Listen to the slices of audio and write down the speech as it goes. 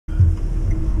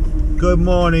Good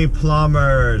morning,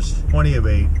 plumbers. 20 of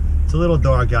 8. It's a little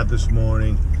dark out this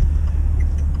morning.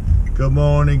 Good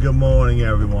morning,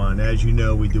 everyone. As you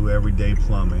know, we do everyday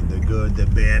plumbing, the good, the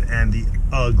bad, and the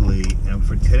ugly. And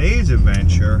for today's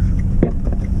adventure,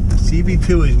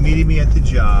 CB2 is meeting me at the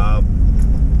job.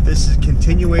 This is a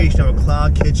continuation of a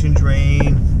clogged kitchen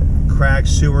drain, cracked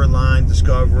sewer line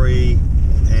discovery,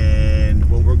 and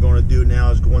what we're going to do now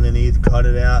is go underneath, cut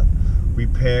it out,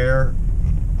 repair,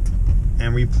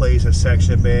 and replace a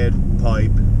section of bad pipe,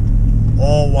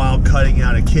 all while cutting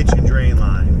out a kitchen drain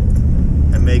line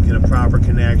and making a proper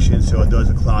connection so it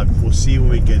doesn't clog. We'll see when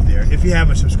we get there. If you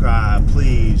haven't subscribed,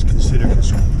 please consider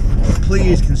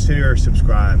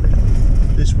subscribing.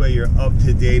 This way you're up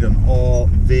to date on all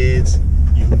vids.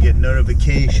 You can get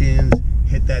notifications.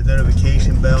 Hit that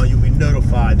notification bell. You'll be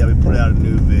notified that we put out a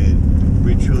new vid.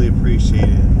 We truly appreciate it.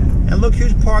 And look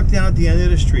who's parked down at the end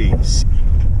of the street.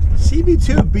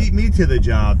 CB2 beat me to the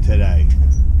job today.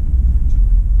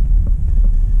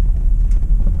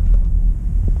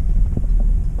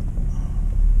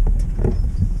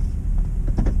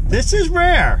 This is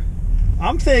rare.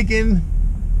 I'm thinking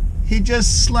he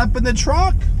just slept in the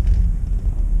truck.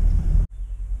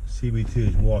 CB2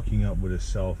 is walking up with his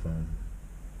cell phone.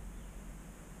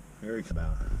 Very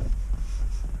about.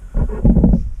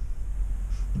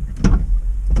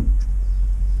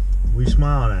 We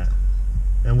smiling at.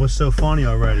 And what's so funny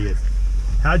already is,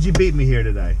 how'd you beat me here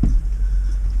today?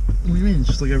 What do you mean?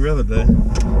 Just like every other day.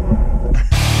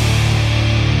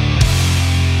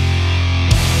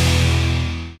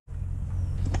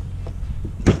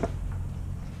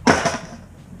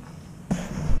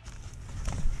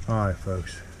 Alright,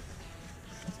 folks.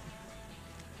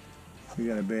 We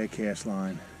got a bad cast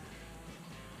line.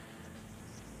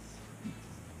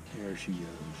 There she goes.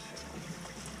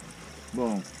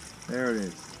 Boom. There it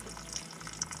is.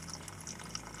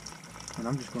 And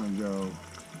I'm just going to go.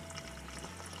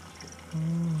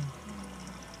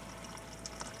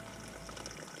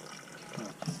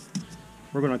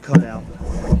 We're going to cut out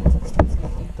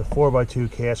the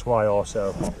 4x2 cast Y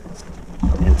also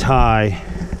and tie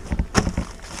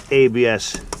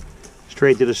ABS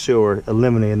straight to the sewer,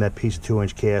 eliminating that piece of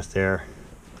 2-inch cast there.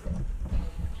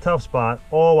 Tough spot,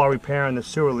 all while repairing the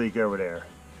sewer leak over there.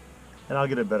 And I'll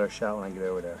get a better shot when I get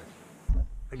over there.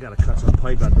 I gotta cut some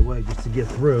pipe out the way just to get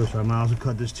through, so I might as well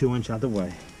cut this 2-inch out the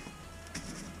way.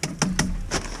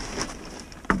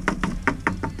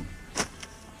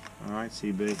 All right,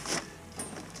 CB.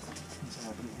 What's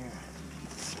happening here?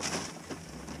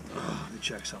 Oh, let me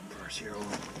check something first here.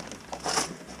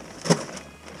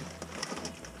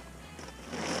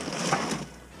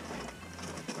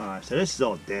 Alright, so this is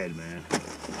all dead, man.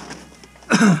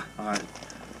 Alright,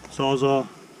 Sawzall.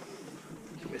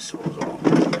 Give me a Sawzall.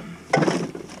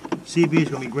 CB is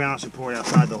going to be ground support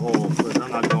outside the hole, because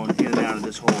I'm not going in and out of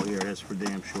this hole here, that's for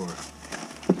damn sure.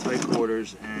 Tight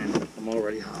quarters, and I'm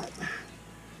already hot.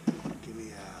 Give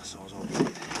me a Sawzall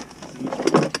blade.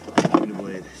 Give me the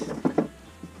blade.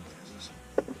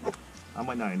 I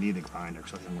might not need the grinder,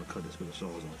 because I'm going to cut this with a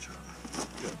Sawzall chop.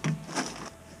 Good.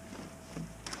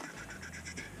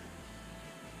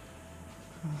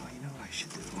 Oh, you know what I should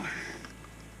do?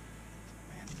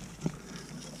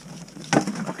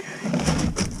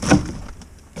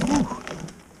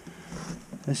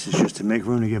 This is just to make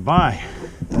room to get by.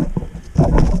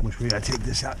 Which we gotta take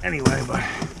this out anyway, but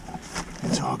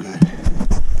it's all good.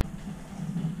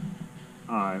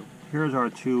 Alright, here's our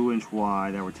 2-inch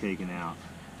Y that we're taking out.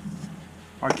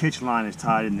 Our kitchen line is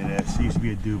tied into this. It used to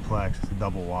be a duplex, it's a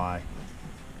double Y.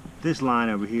 This line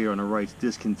over here on the right is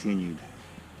discontinued.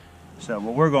 So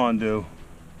what we're gonna do,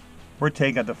 we're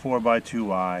taking out the 4x2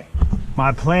 Y.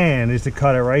 My plan is to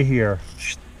cut it right here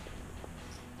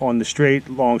on the straight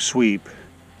long sweep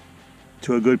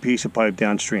to a good piece of pipe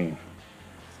downstream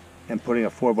and putting a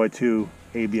 4x2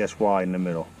 ABS Y in the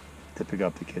middle to pick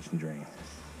up the kitchen drain.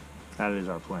 That is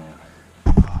our plan.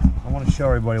 I want to show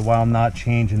everybody why I'm not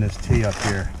changing this T up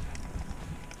here.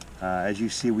 As you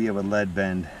see, we have a lead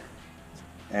bend,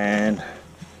 and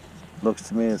looks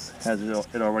to me it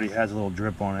already has a little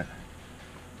drip on it.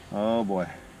 Oh boy.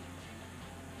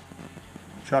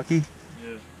 Chucky?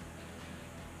 Yeah.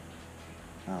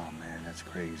 Oh man, that's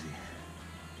crazy.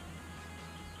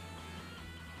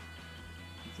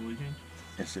 It's leaking?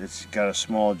 It's got a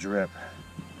small drip.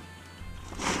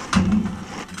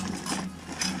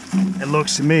 It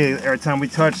looks to me, every time we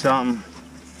touch something,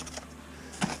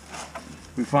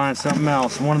 we find something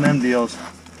else. One of them deals.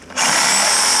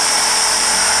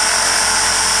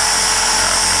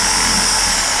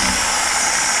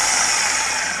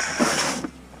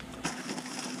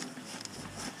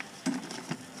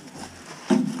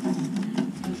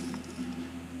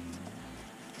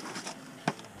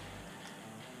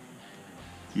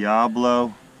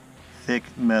 Diablo thick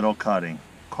metal cutting,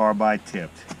 carbide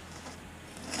tipped.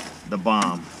 The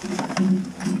bomb.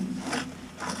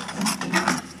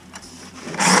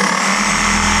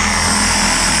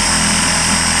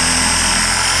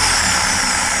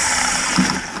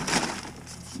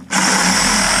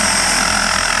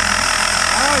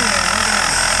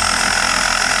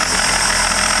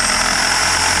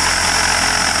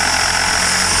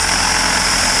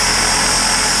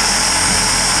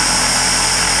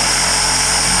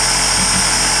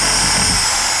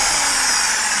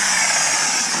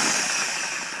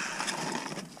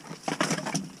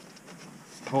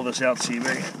 Pull this out, CB.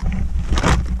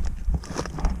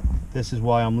 This is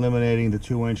why I'm eliminating the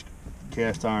 2-inch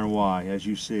cast iron Y. As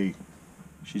you see,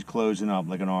 she's closing up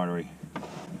like an artery.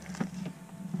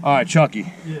 All right,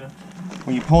 Chucky. Yeah.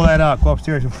 When you pull that out, go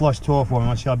upstairs and flush the toilet for me.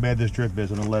 Let's see how bad this drip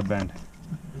is on the lead bend.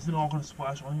 Is it all going to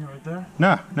splash on you right there?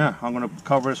 No, I'm going to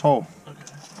cover this hole. Okay.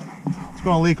 It's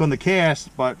going to leak on the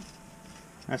cast, but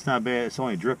that's not bad. It's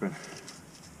only dripping.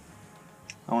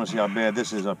 I want to see how bad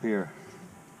this is up here.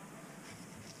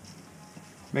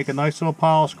 Make a nice little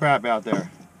pile of scrap out there.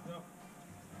 Yep.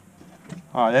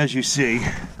 All right, as you see,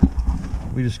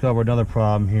 we discovered another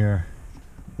problem here.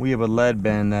 We have a lead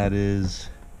bend that is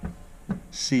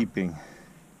seeping.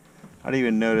 I didn't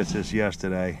even notice this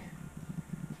yesterday.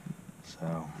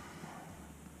 So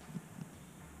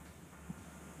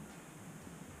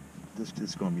this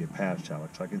is going to be a patch job.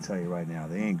 So I can tell you right now,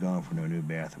 they ain't going for no new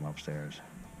bathroom upstairs.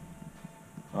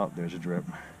 Oh, there's a drip.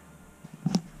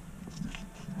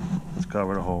 Let's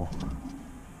cover the hole.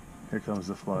 Here comes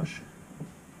the flush.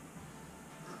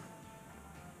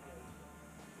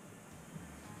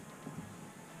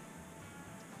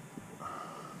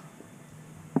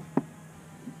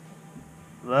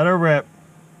 Let her rip.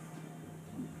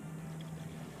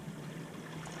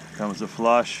 Here comes the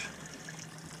flush.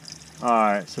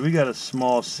 Alright, so we got a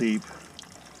small seep.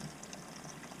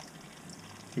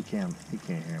 He can't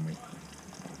hear me.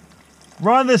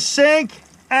 Run the sink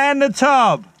and the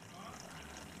tub.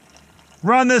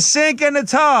 Run the sink and the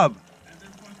tub.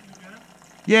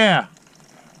 Yeah.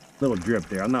 Little drip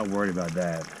there. I'm not worried about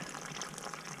that.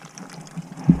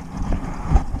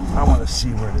 I want to see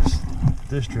where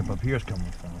this drip up here is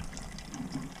coming from.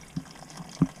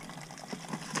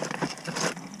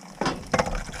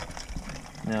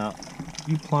 Now,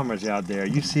 you plumbers out there,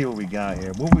 you see what we got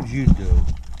here. What would you do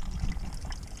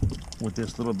with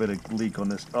this little bit of leak on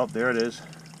this? Oh, there it is.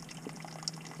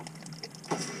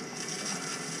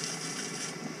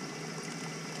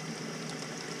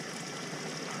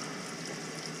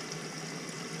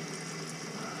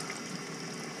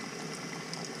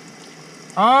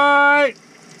 Alright.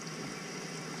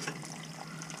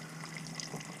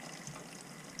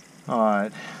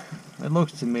 Alright. It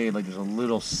looks to me like there's a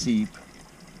little seep.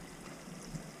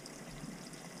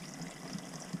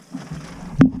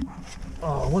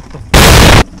 Oh, what the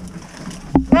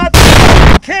f***? Not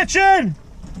the kitchen!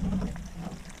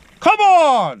 Come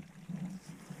on!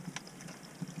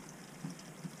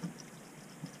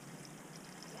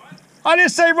 What? I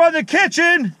didn't say run the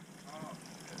kitchen!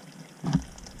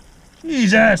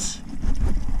 Jesus!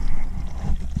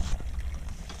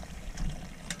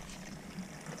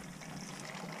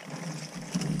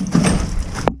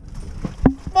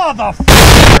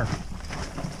 Motherfucker!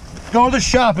 Go to the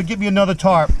shop and get me another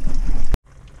tarp.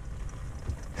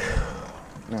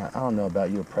 Now, I don't know about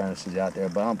you apprentices out there,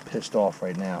 but I'm pissed off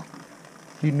right now.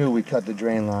 You knew we cut the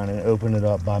drain line and opened it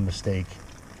up by mistake.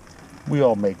 We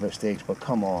all make mistakes, but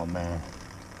come on, man.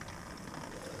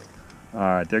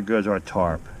 Alright, there goes our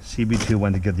tarp. CB2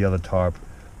 went to get the other tarp.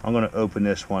 I'm going to open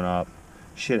this one up.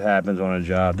 Shit happens on a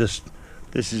job. This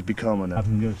is becoming up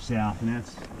and go south, and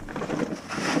that's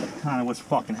kind of what's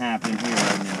fucking happening here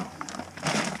right now.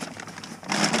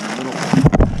 I'm a little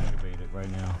aggravated right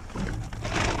now.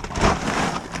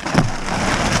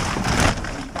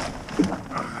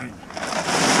 Alright.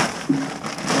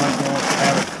 I'm going to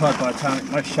have it cut by the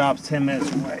time my shop's 10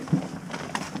 minutes away.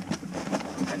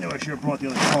 I know I should have brought the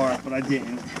other tarp, but I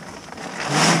didn't.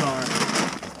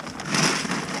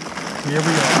 Here we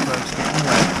are, folks, getting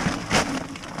wet.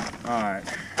 Alright.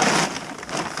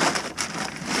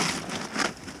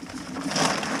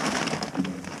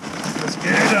 Let's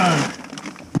get it done.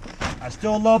 I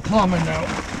still love plumbing though,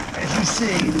 as you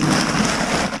see.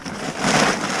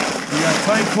 We got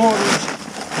tight quarters,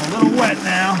 a little wet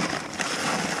now.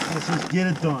 Let's just get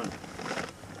it done.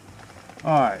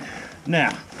 Alright,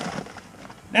 now.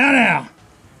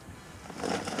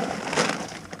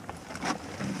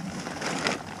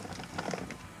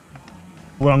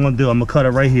 What I'm going to do, I'm going to cut it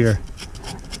right here.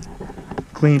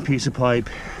 Clean piece of pipe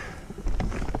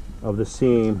of the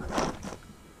seam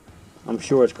I'm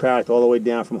sure it's cracked all the way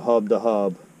down from hub to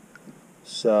hub.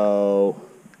 So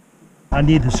I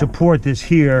need to support this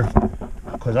here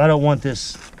because I don't want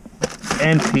this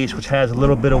end piece, which has a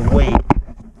little bit of weight.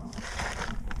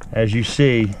 As you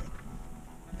see,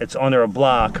 it's under a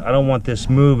block. I don't want this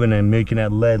moving and making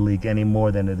that lead leak any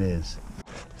more than it is.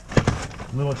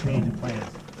 Little change in plans.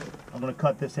 I'm going to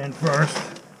cut this end first.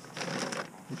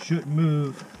 It shouldn't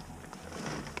move.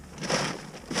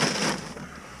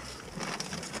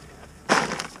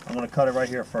 I'm going to cut it right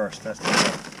here first. That's the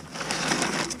way.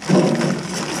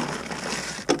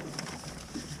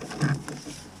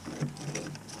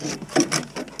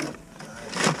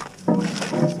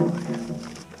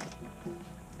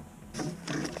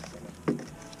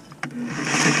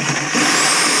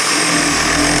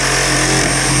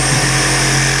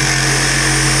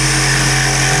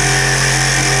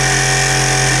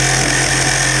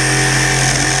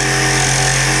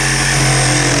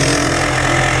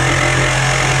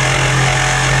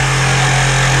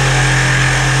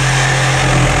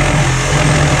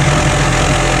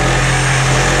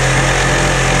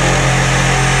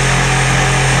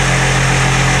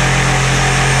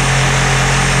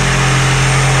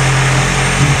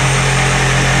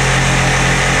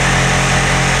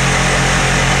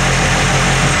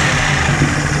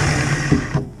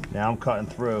 Now I'm cutting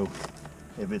through.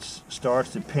 If it starts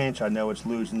to pinch, I know it's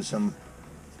losing some,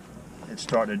 it's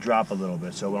starting to drop a little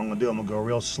bit. So what I'm going to do, I'm going to go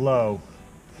real slow,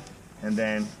 and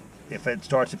then if it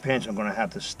starts to pinch, I'm going to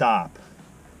have to stop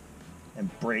and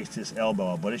brace this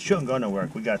elbow. But it shouldn't go nowhere.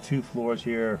 We got 2 floors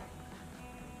here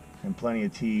and plenty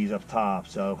of T's up top,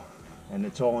 so, and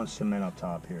it's all in cement up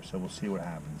top here, so we'll see what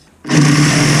happens.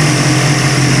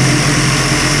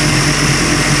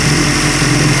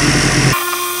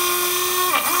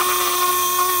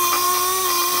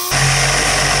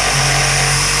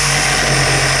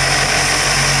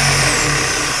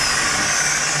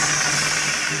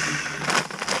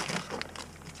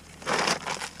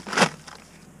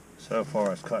 So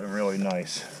far it's cutting really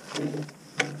nice.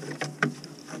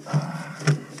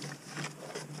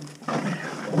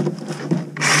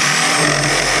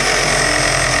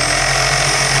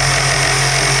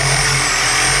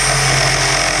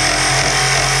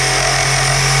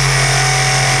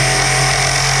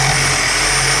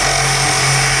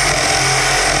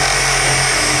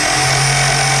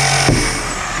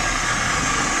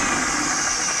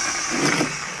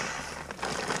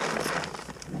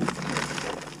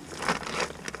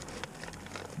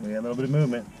 We got a little bit of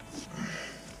movement.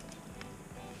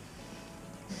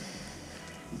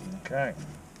 Okay.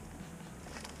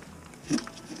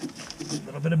 A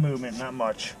little bit of movement, not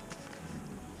much.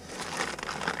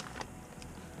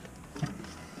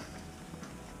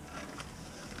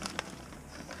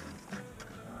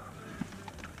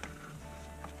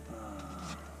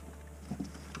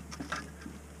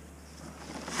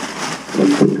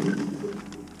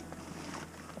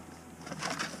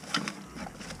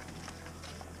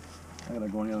 I gotta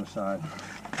go on the other side.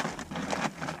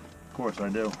 Of course I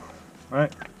do. Right?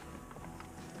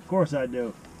 Of course I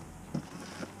do.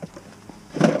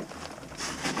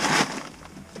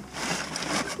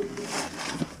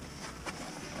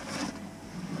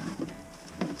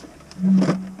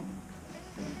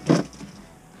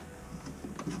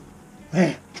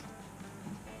 Man.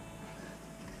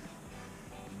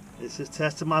 This is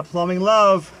testing my plumbing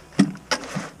love.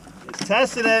 It's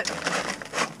testing it.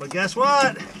 But guess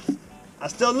what? I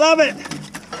still love it.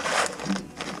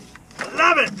 I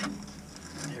love it.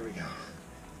 Here we go.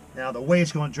 Now the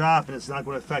weight's going to drop and it's not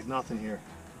going to affect nothing here.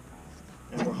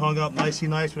 And we're hung up nicey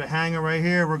nice with a hanger right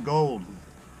here. We're gold.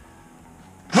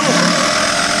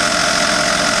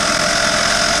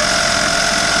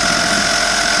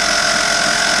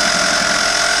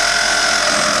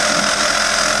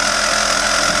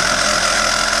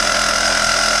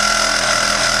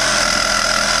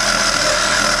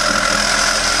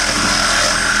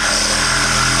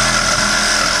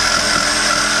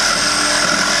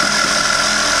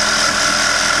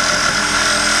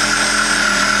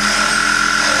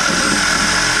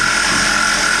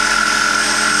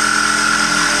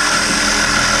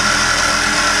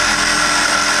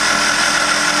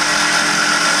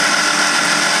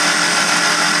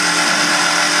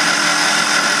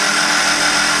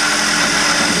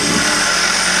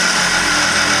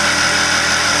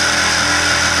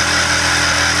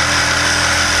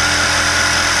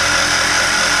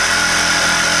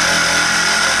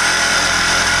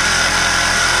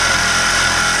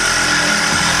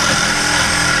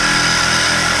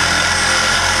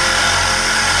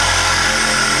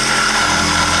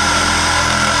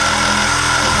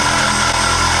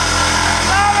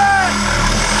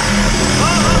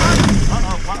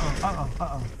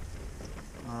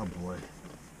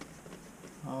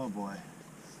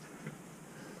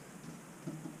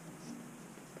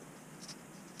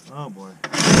 Oh boy.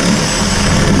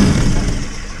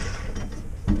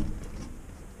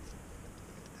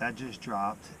 That just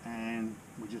dropped and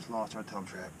we just lost our tub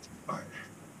trap. Alright.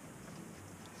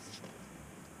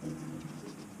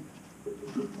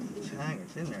 This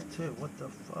hanger's in there too. What the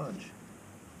fudge?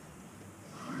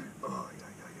 Alright. Oh, yeah.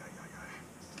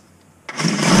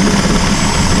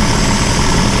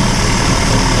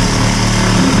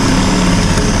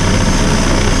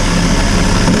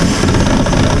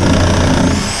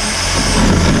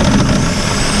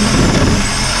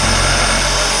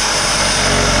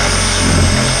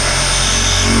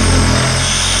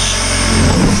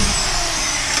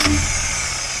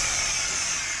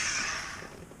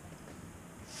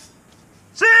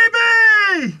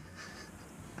 CB!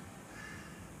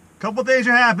 Couple things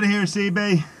are happening here, CB.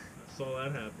 I saw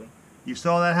that happen. You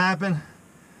saw that happen?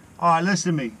 Alright,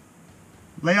 listen to me.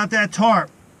 Lay out that tarp.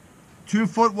 2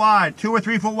 foot wide, 2 or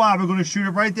 3 foot wide. We're going to shoot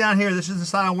it right down here. This is the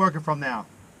side I'm working from now.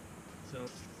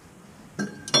 So,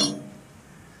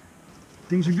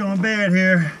 things are going bad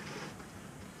here.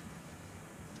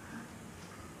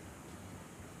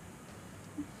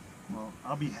 Well,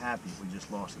 I'll be happy if we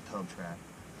just lost the tub trap.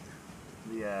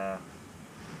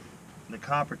 The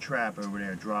copper trap over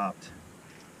there dropped,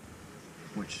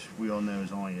 which we all know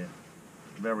is only a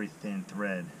very thin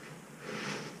thread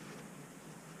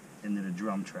into the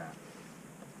drum trap.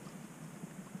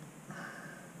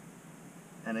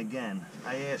 And again,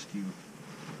 I ask you,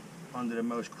 under the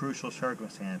most crucial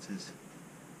circumstances,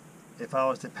 if I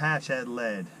was to patch that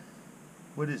lead,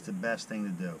 what is the best thing to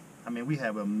do? I mean, we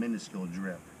have a minuscule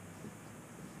drip.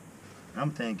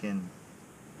 I'm thinking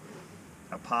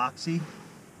epoxy.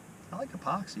 I like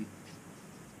epoxy.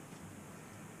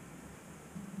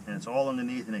 And it's all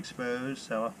underneath and exposed,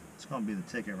 so it's going to be the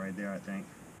ticket right there, I think.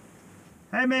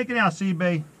 Hey, make it out,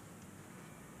 CB.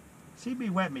 CB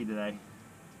wet me today.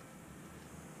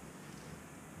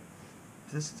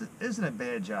 This isn't a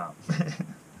bad job.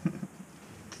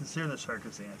 Consider the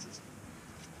circumstances.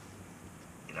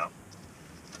 You know,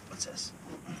 what's this?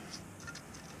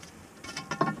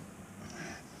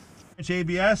 Inch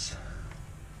ABS,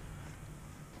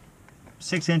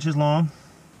 6 inches long.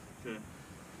 okay.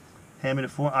 Hand me the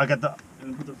four. I got the.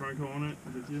 And put the Franco on it,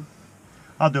 did you?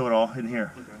 I'll do it all in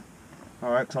here. Okay.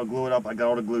 All right, cause I'll glue it up. I got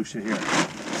all the glue shit here.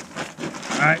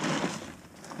 All right.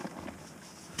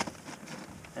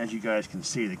 As you guys can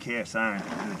see, the cast iron's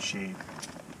in good shape,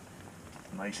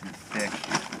 nice and thick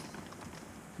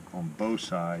on both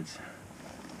sides.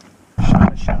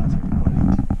 Shot of shots,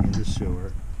 everybody, in the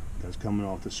sewer. That's coming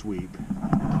off the sweep.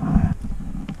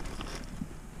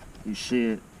 You see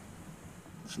it?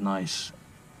 It's nice.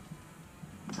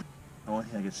 The only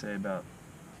thing I can say about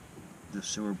the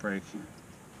sewer break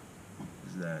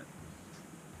is that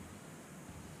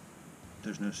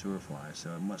there's no sewer flies, so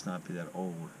it must not be that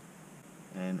old,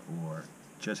 and or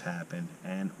just happened,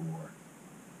 and or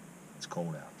it's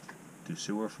cold out. Do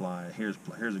sewer flies, here's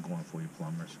a going for you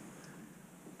plumbers,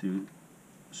 do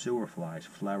sewer flies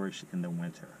flourish in the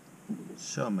winter?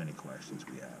 So many questions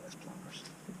we have as plumbers.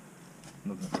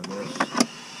 I'm looking for this.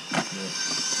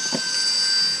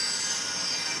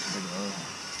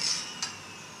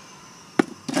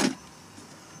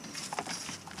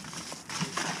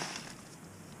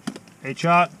 Hey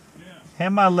Chuck, Yeah.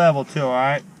 hand my level too,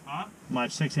 alright? Huh? My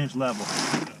 6-inch level.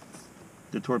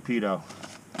 The torpedo.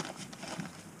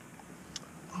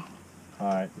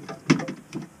 Alright.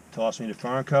 Toss me the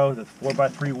Franco, the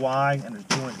 4x3Y, and there's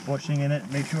 2-inch bushing in it.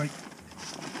 Make sure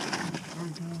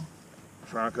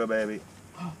Franco, baby.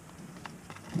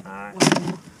 Alright.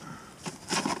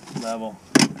 Level.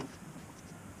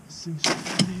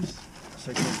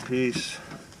 6-inch piece.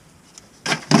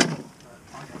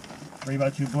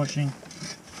 3x2 bushing.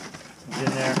 It's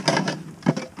in there.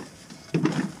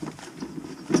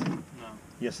 No.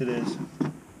 Yes, it is.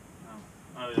 No.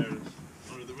 Oh, there it is.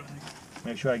 Under the bag.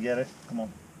 Make sure I get it. Come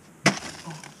on.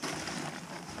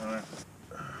 Alright.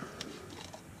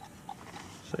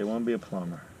 So you want to be a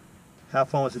plumber. How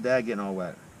fun was the dad getting all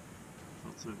wet?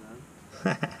 Not so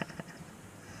bad. Did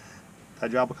I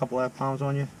drop a couple F-bombs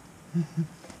on you?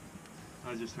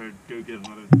 I just heard, go get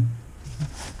another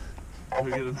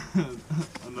Alright.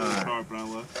 tarp and I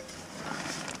left.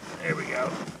 There we go.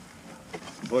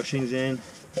 Bushing's in.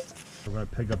 We're going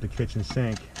to pick up the kitchen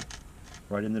sink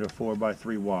right into the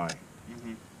 4x3Y.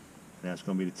 Mm-hmm. That's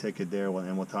going to be the ticket there,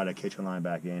 and we'll tie that kitchen line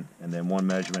back in, and then one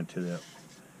measurement to the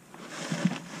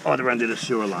other end of the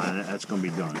sewer line. That's going to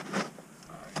be done.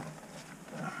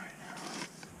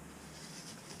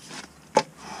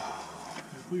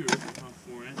 If we were about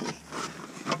 4 inches.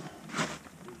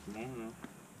 It's long enough.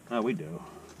 Oh, we do.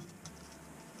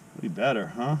 We better,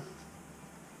 huh?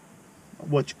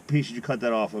 What piece did you cut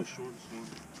that off The of? shortest one.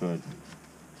 Good.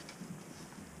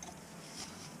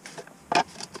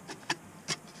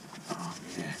 Oh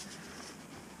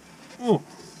yeah.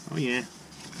 Oh yeah.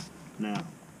 Now,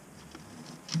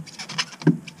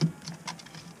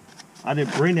 I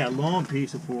didn't bring that long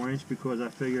piece of 4-inch because I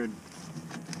figured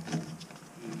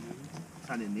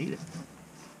I didn't need it.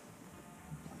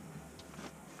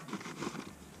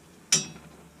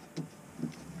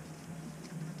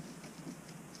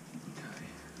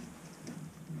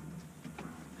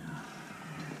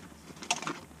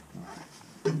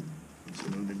 Let's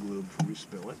remove the glue before we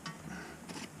spill it.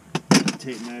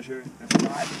 Tape measure,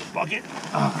 F5 bucket.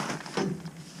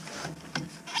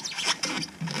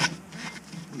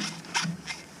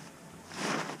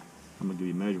 I'm gonna give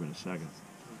you a measurement in a second.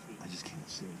 I just can't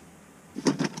see.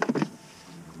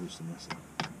 Loosen this up.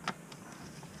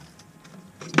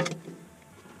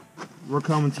 We're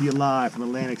coming to you live from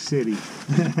Atlantic City.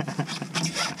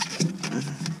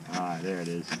 Alright, there it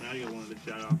is. Maga wanted to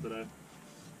shout out today.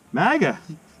 Maga!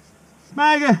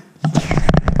 Maga!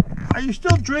 Are you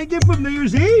still drinking from New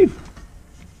Year's Eve?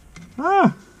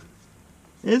 Huh?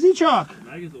 Is he, Chuck?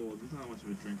 Maga's old. He's not much of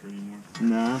a drinker anymore.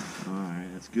 No?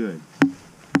 Alright, that's good.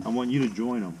 I want you to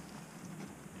join him.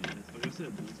 Yeah, like I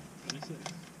said, 26.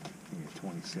 Yeah,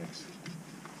 26.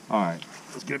 Alright,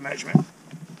 let's get a measurement.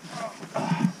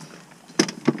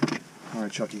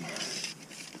 Alright, Chucky.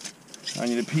 I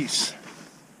need a piece.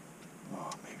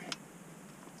 Oh, maybe.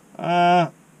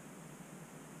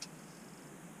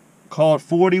 Call it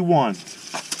 41.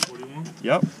 41?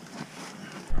 Yep.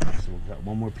 So we've got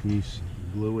one more piece.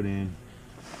 Glue it in.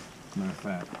 Matter of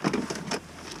fact,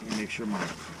 let me make sure I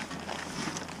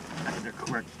have the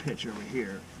correct pitch over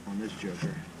here on this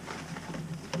joker.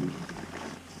 Oh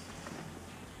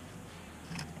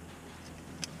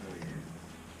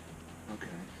yeah.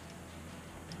 Okay.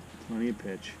 Plenty of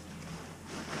pitch.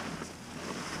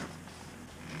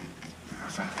 In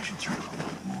fact, I should turn it a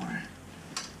little more.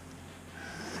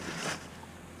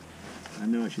 I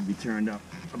know it should be turned up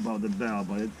above the bell,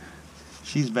 but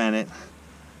she's vented.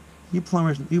 You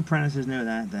plumbers, you apprentices know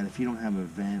that if you don't have a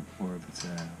vent or if it's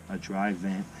a dry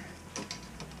vent,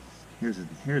 here's a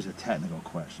technical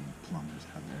question, plumbers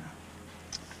out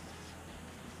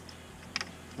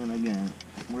there. And again,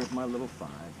 where's my little 5?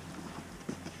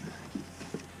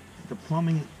 The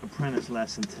plumbing apprentice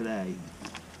lesson today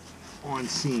on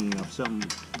scene of something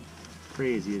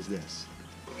crazy is this.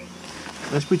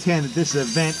 Let's pretend that this is a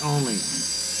vent only.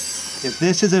 If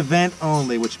this is a vent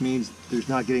only, which means there's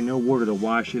not getting no water to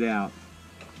wash it out,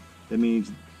 that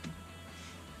means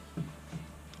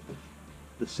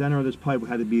the center of this pipe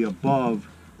had to be above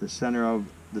the center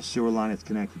of the sewer line it's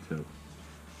connected to.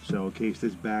 So in case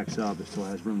this backs up, it still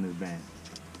has room to vent.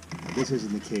 This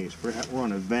isn't the case. We're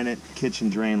on a vented kitchen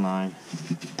drain line.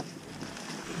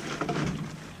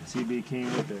 CB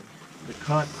came with the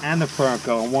cut and the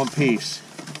Furco in one piece.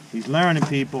 He's learning,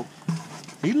 people.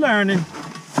 He's learning.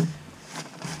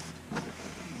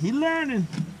 He's learning.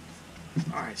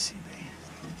 All right, CB.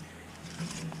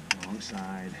 Wrong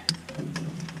side.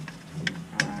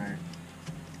 All right.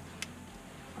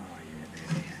 Oh, yeah,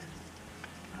 baby.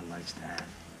 I likes that.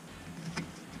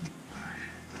 All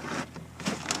right.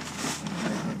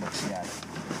 Let's see at it.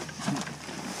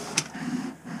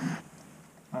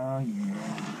 Oh, yeah.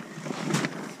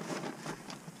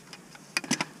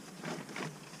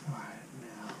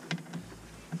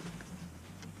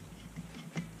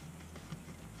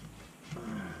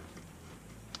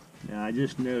 Now, I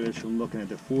just noticed from looking at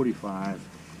the 45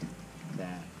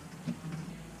 that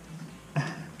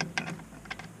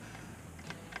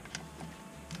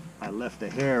I left the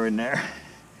hair in there.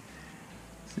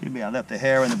 See me? I left the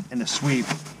hair in the sweep,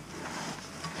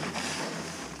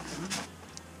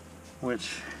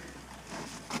 which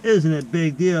isn't a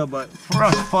big deal, but for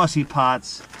us fussy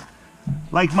pots,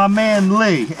 like my man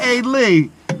Lee. Hey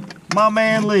Lee, my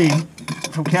man Lee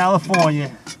from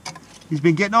California. He's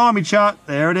been getting on me, Chuck.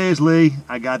 There it is, Lee.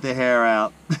 I got the hair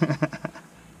out.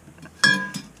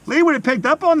 Lee would have picked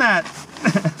up on that.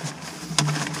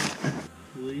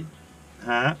 Lee?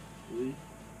 Huh? Lee?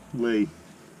 Lee.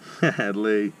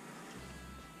 Lee.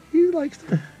 He likes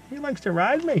to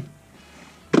ride me.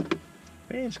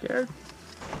 He ain't scared.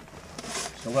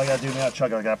 So what I gotta do now,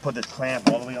 Chuck, I gotta put this clamp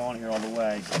all the way on here all the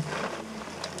way.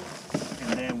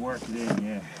 And then work it in,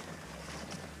 yeah.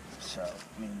 So,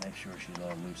 let me make sure she's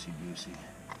all loosey-goosey.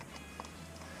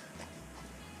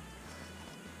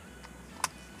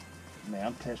 Man,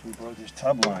 I'm pissed we broke this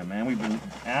tub line, man. We've been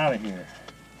out of here.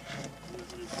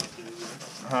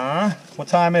 Huh? What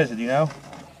time is it, do you know?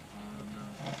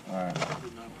 No. Alright.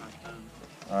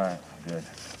 Alright, good.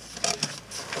 Is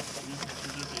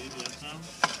this the ABS now?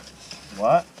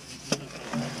 What?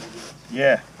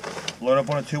 Yeah. Load up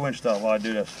on a 2-inch stuff while I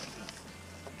do this.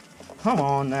 Come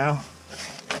on now.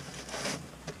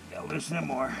 Gotta loosen it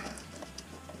more.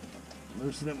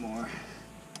 Loosen it more.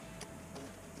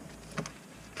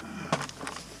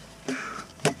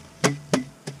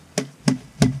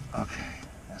 Okay,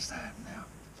 that's that now.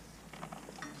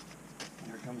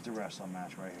 Here comes the rest on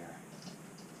match right here.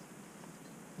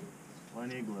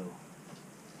 Plenty of glue.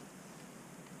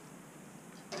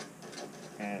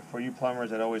 And for you plumbers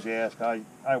that always ask, I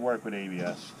work with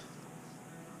ABS.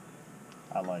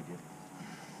 I like it.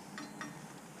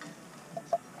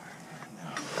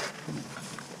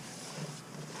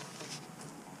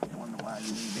 I wonder why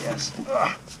you need ABS.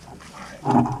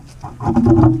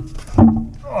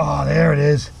 Oh, there it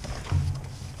is.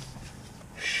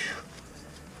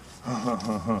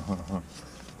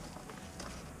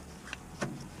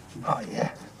 Oh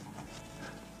yeah.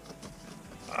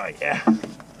 Oh yeah.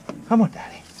 Come on,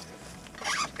 Daddy.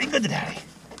 Be good to Daddy.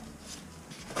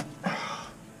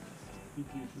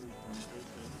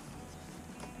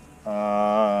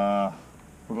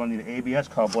 We're going to need an ABS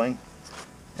coupling,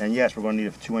 and yes, we're going to need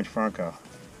a 2-inch Franco.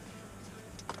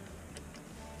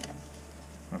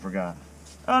 I forgot.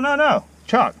 Oh no,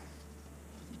 Chuck.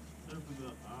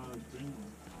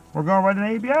 We're going right in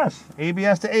ABS.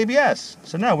 ABS to ABS.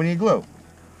 So no, we need glue.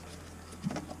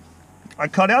 I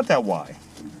cut out that Y.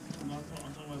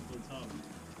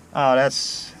 Oh,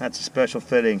 that's a special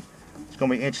fitting. It's going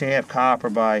to be 1.5 inch copper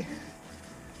by,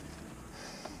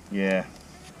 yeah.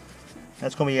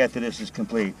 That's going to be after this is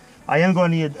complete. I am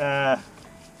going to need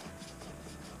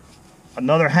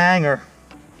another hanger.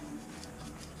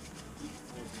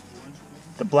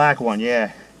 The black one,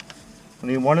 yeah. I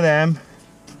need one of them.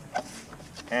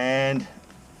 And,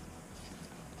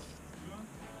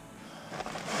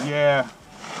 yeah.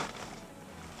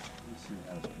 Let's see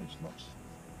how this pitch looks.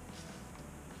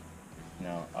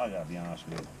 No, I gotta be honest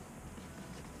with you.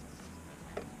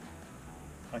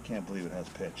 I can't believe it has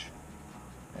pitch.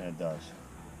 And it does.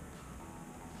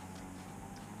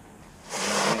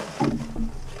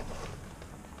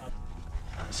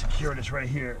 Secure this right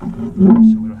here so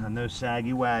we don't have no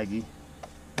saggy waggy.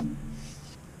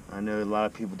 I know a lot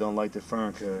of people don't like the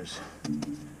Francos,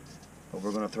 but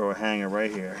we're going to throw a hanger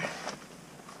right here.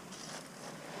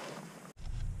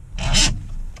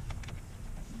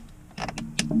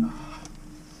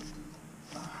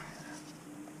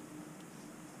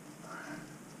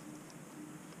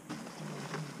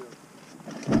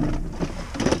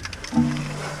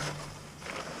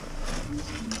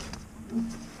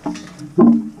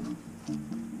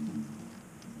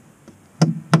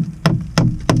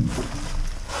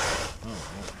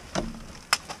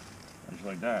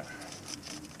 Like that.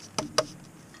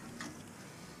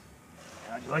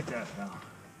 How'd you like that now?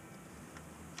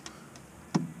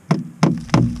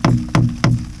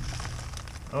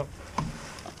 Oh,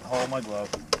 hold my glove.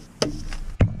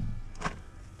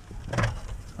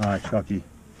 Alright, Chucky.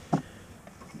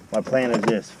 My plan is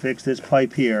this: fix this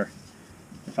pipe here.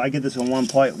 If I get this in one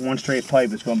straight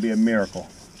pipe, it's going to be a miracle.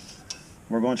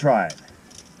 We're going to try it.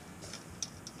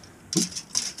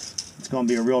 It's going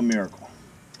to be a real miracle.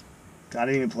 I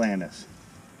didn't even plan this.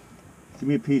 Give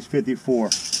me a piece 54.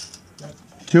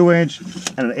 2-inch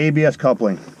and an ABS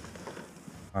coupling.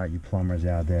 Alright, you plumbers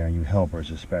out there and you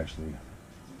helpers especially.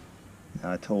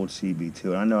 Now, I told CB2,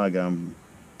 and I know I got them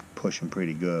pushing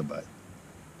pretty good, but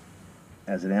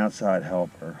as an outside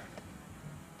helper,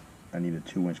 I need a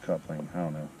 2-inch coupling. I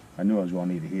don't know. I knew I was going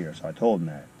to need it here, so I told him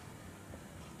that.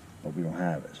 But we don't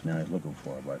have it, so now he's looking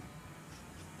for it. But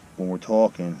when we're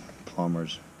talking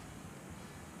plumbers,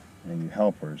 and you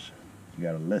helpers, you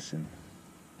gotta listen.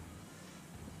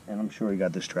 And I'm sure he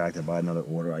got distracted by another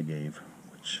order I gave,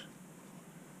 which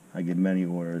I give many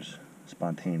orders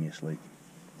spontaneously.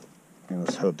 And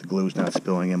let's hope the glue's not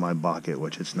spilling in my bucket,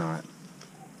 which it's not.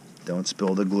 Don't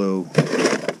spill the glue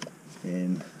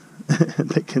in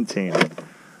the container.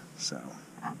 So,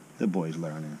 the boy's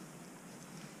learning.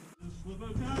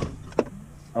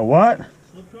 A what?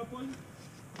 Slip coupling?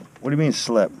 What do you mean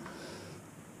slip?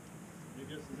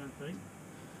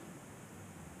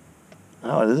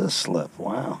 Oh, it is a slip.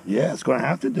 Wow. Yeah, it's going to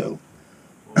have to do.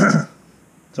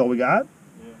 That's all we got?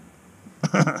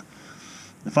 Yeah.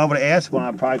 If I would have asked one,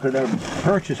 I probably could have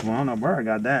purchased one. I don't know where I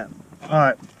got that. All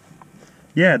right.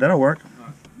 Yeah, that'll work.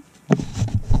 Did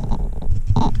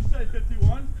you say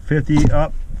 51?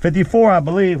 54, I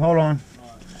believe. Hold on.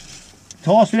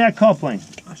 Toss me that coupling.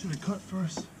 I should have cut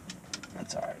first.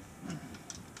 That's all right.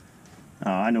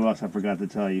 Oh, I know what else I forgot to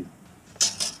tell you.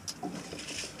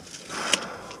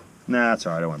 Nah, that's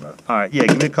all right. Don't worry about it. All right, yeah,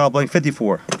 give me a coupling.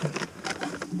 54.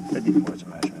 54 is a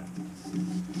measurement.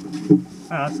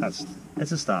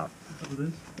 It's a stop. That's what it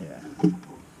is? Yeah.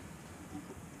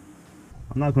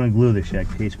 I'm not going to glue this yet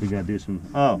in case we got to do some...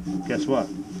 Oh, guess what?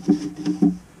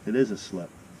 It is a slip.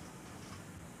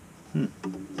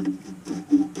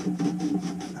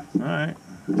 Alright,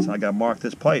 so I got to mark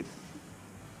this pipe.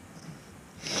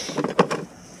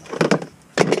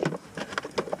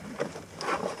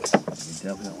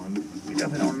 We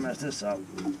definitely don't want to mess this up.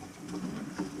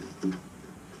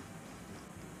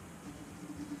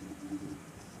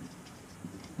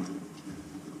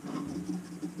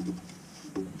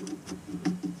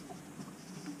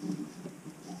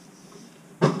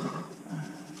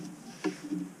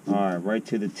 Alright, right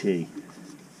to the T.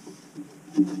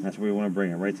 That's where we want to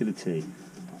bring it, right to the T.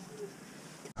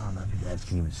 I don't know if you guys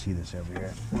can even see this over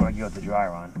here. We're going to get the dryer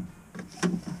on.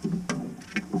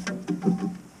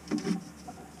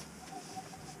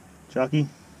 Chucky?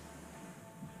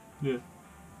 Yeah.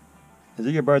 Is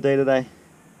it your birthday today?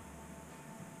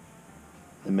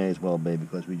 It may as well be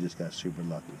because we just got super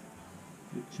lucky.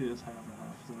 She is half and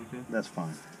half, is that okay? That's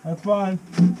fine. That's fine.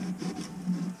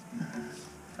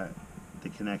 Alright, the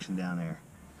connection down there.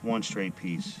 One straight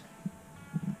piece.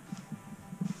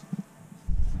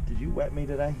 Did you wet me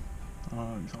today? You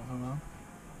talking about?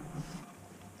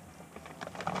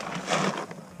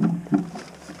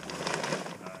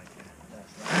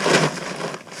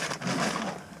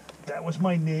 That was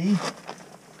my knee.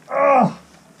 Oh,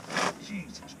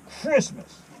 Jesus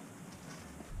Christmas.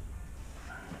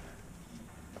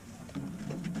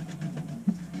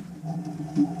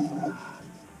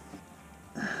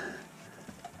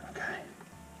 Okay.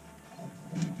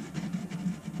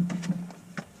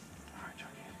 All right,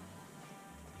 Chucky.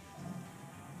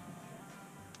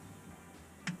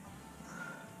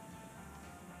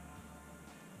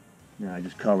 Now I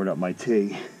just covered up my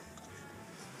T.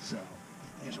 So,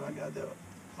 here's what I gotta do.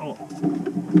 Oh.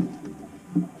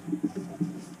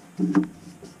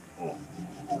 Oh.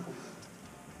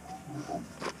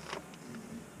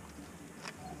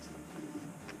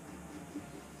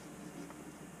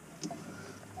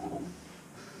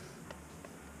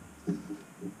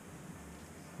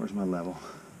 Where's my level?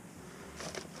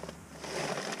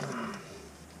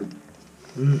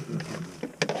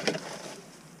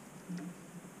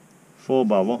 Full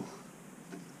bubble.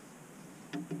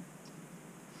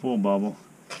 Full bubble.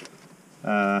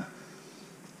 How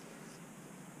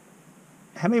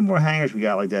many more hangers we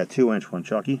got like that 2-inch one,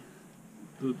 Chucky?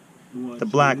 The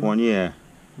black one, yeah.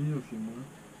 You need a few more.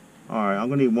 Alright, I'm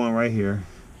gonna need one right here.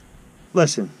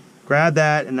 Listen, grab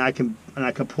that and I can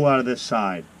pull out of this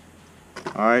side.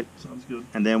 Alright? Sounds good.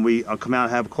 And then I'll come out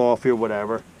and have coffee or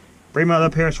whatever. Bring my other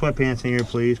pair of sweatpants in here,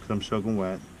 please, because I'm soaking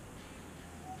wet.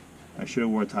 I should have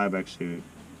wore a tie-back suit.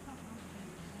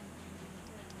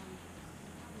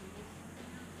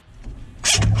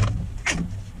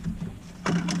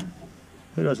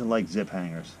 Who doesn't like zip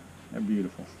hangers? They're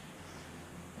beautiful.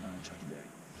 Alright, Chucky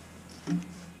Day.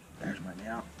 There's my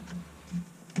nail.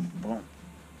 Boom.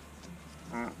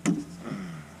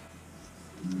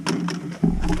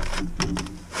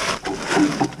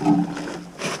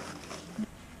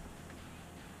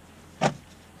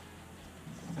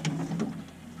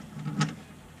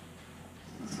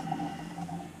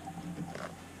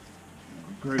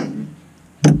 Great.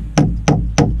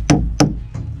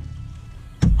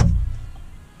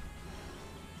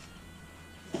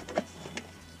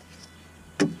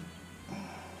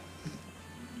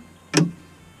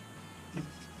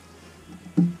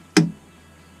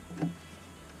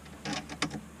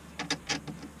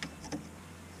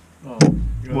 Oh,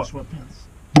 you got What? sweatpants.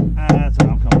 That's what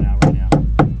I'm coming out right now.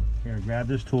 Here, grab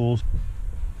this tools.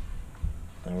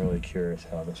 I'm really curious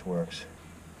how this works.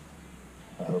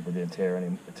 I hope it didn't tear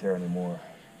any more.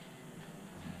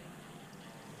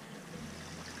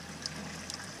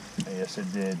 Yes,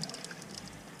 it did.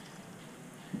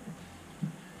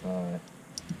 All right.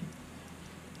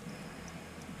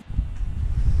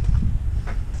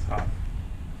 I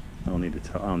don't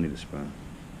need a spoon.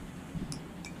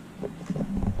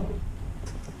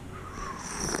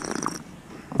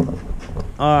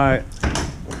 All right.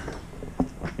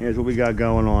 Here's what we got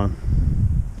going on.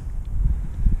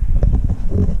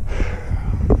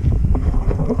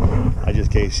 I just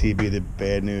gave CB the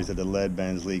bad news that the lead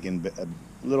band's leaking a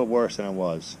little worse than it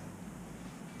was.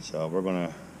 So we're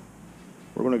gonna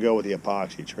go with the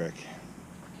epoxy trick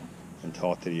and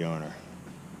talk to the owner.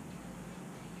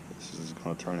 This is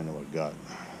gonna turn into a gut.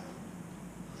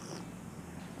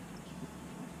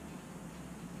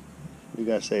 What do you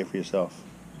guys say for yourself?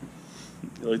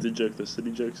 You like the joke, the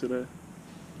city jokes today?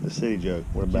 The city joke.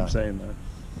 What Keep about? saying that.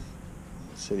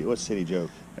 What city joke?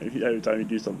 Every time you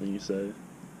do something, you say,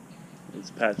 It's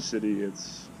Patch City.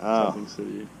 It's Oh. something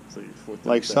city. It's like fourth.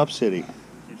 Like Sub City.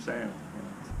 Keep saying.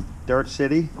 Dirt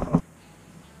City.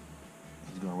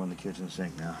 He's gonna run the kitchen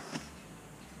sink now.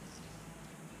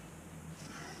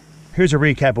 Here's a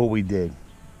recap of what we did.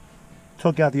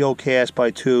 Took out the old cast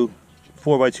by 2,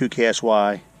 4x2 cast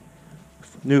Y.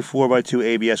 New 4x2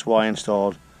 ABS Y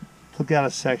installed. Took out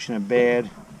a section of bad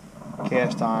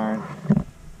cast iron.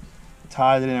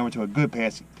 Tied it in into a good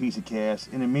piece of cast.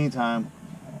 In the meantime,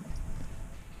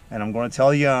 and I'm going to tell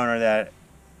the owner that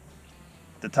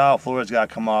the tile floor has got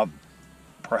to come up.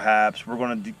 Perhaps we're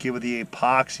going to give it the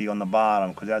epoxy on the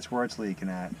bottom because that's where it's leaking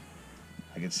at.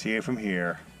 I can see it from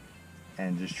here,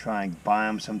 and just try and buy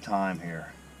them some time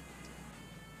here.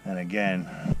 And again,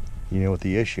 you know what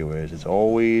the issue is. It's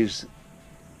always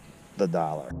the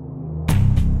dollar.